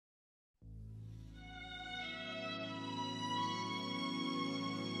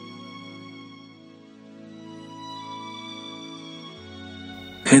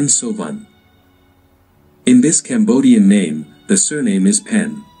Pen Sovan. In this Cambodian name, the surname is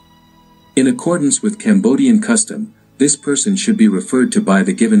Pen. In accordance with Cambodian custom, this person should be referred to by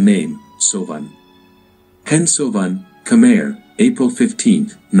the given name, Sovan. Pen Sovan, Khmer, April 15,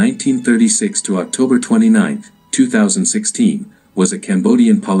 1936 to October 29, 2016, was a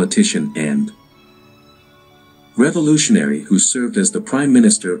Cambodian politician and revolutionary who served as the Prime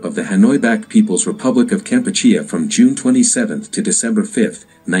Minister of the Hanoi-backed People's Republic of Kampuchea from June 27 to December 5,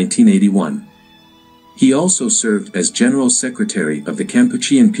 1981. He also served as General Secretary of the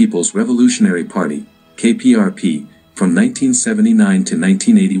Kampuchean People's Revolutionary Party, KPRP, from 1979 to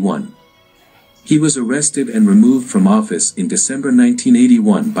 1981. He was arrested and removed from office in December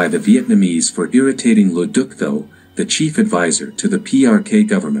 1981 by the Vietnamese for irritating Le Duc Tho, the chief advisor to the PRK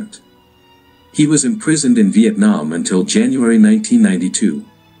government. He was imprisoned in Vietnam until January 1992.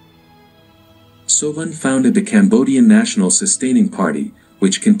 Sovan founded the Cambodian National Sustaining Party,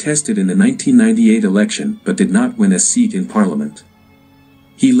 which contested in the 1998 election but did not win a seat in parliament.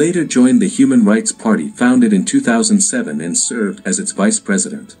 He later joined the Human Rights Party founded in 2007 and served as its vice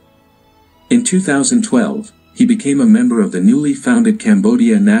president. In 2012, he became a member of the newly founded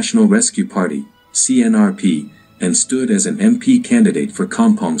Cambodia National Rescue Party, CNRP, and stood as an MP candidate for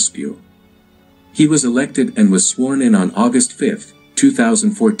Kampong Speu. He was elected and was sworn in on August 5,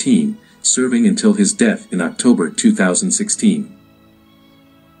 2014, serving until his death in October 2016.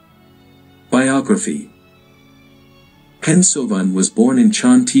 Biography. Pen Sovan was born in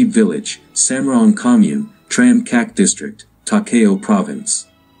Chon Tib village, Samrong Commune, Tram Kak District, Takeo Province.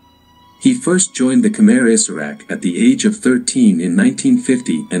 He first joined the Khmer Issarak at the age of 13 in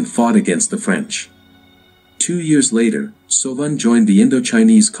 1950 and fought against the French. 2 years later, Sovan joined the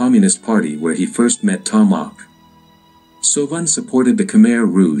Indochinese Communist Party where he first met Tha Mok. Sovan supported the Khmer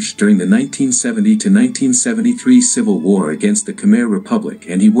Rouge during the 1970–1973 civil war against the Khmer Republic,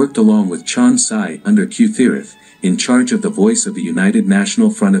 and he worked along with Chon Sai under Q Thirith, in charge of the Voice of the United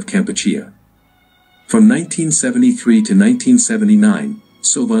National Front of Kampuchea. From 1973 to 1979,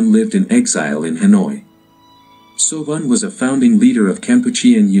 Sovan lived in exile in Hanoi. Sovan was a founding leader of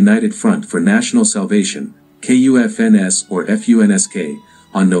Kampuchean United Front for National Salvation, KUFNS or FUNSK,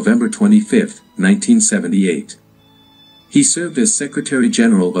 on November 25, 1978. He served as Secretary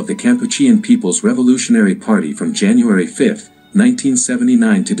General of the Kampuchean People's Revolutionary Party from January 5,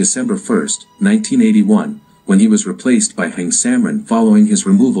 1979 to December 1, 1981, when he was replaced by Heng Samrin following his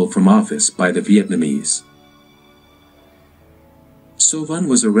removal from office by the Vietnamese. Sovan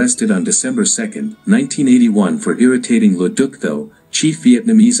was arrested on December 2, 1981 for irritating Le Duc Tho, chief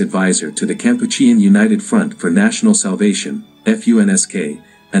Vietnamese advisor to the Kampuchean United Front for National Salvation, FUNSK,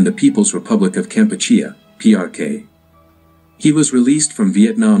 and the People's Republic of Kampuchea, PRK. He was released from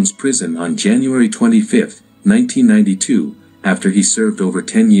Vietnam's prison on January 25, 1992, after he served over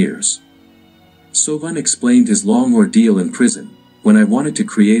 10 years. Sovan explained his long ordeal in prison. "When I wanted to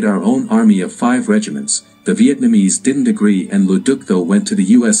create our own army of 5 regiments, the Vietnamese didn't agree and Le Duc Tho went to the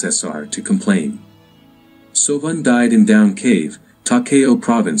USSR to complain." Sovan died in Down Cave, Takeo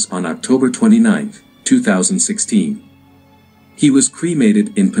Province on October 29, 2016. He was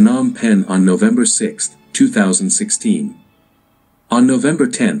cremated in Phnom Penh on November 6, 2016. On November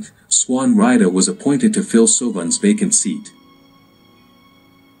 10, Swan Rida was appointed to fill Sovan's vacant seat.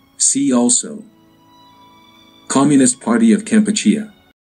 See also: Communist Party of Kampuchea.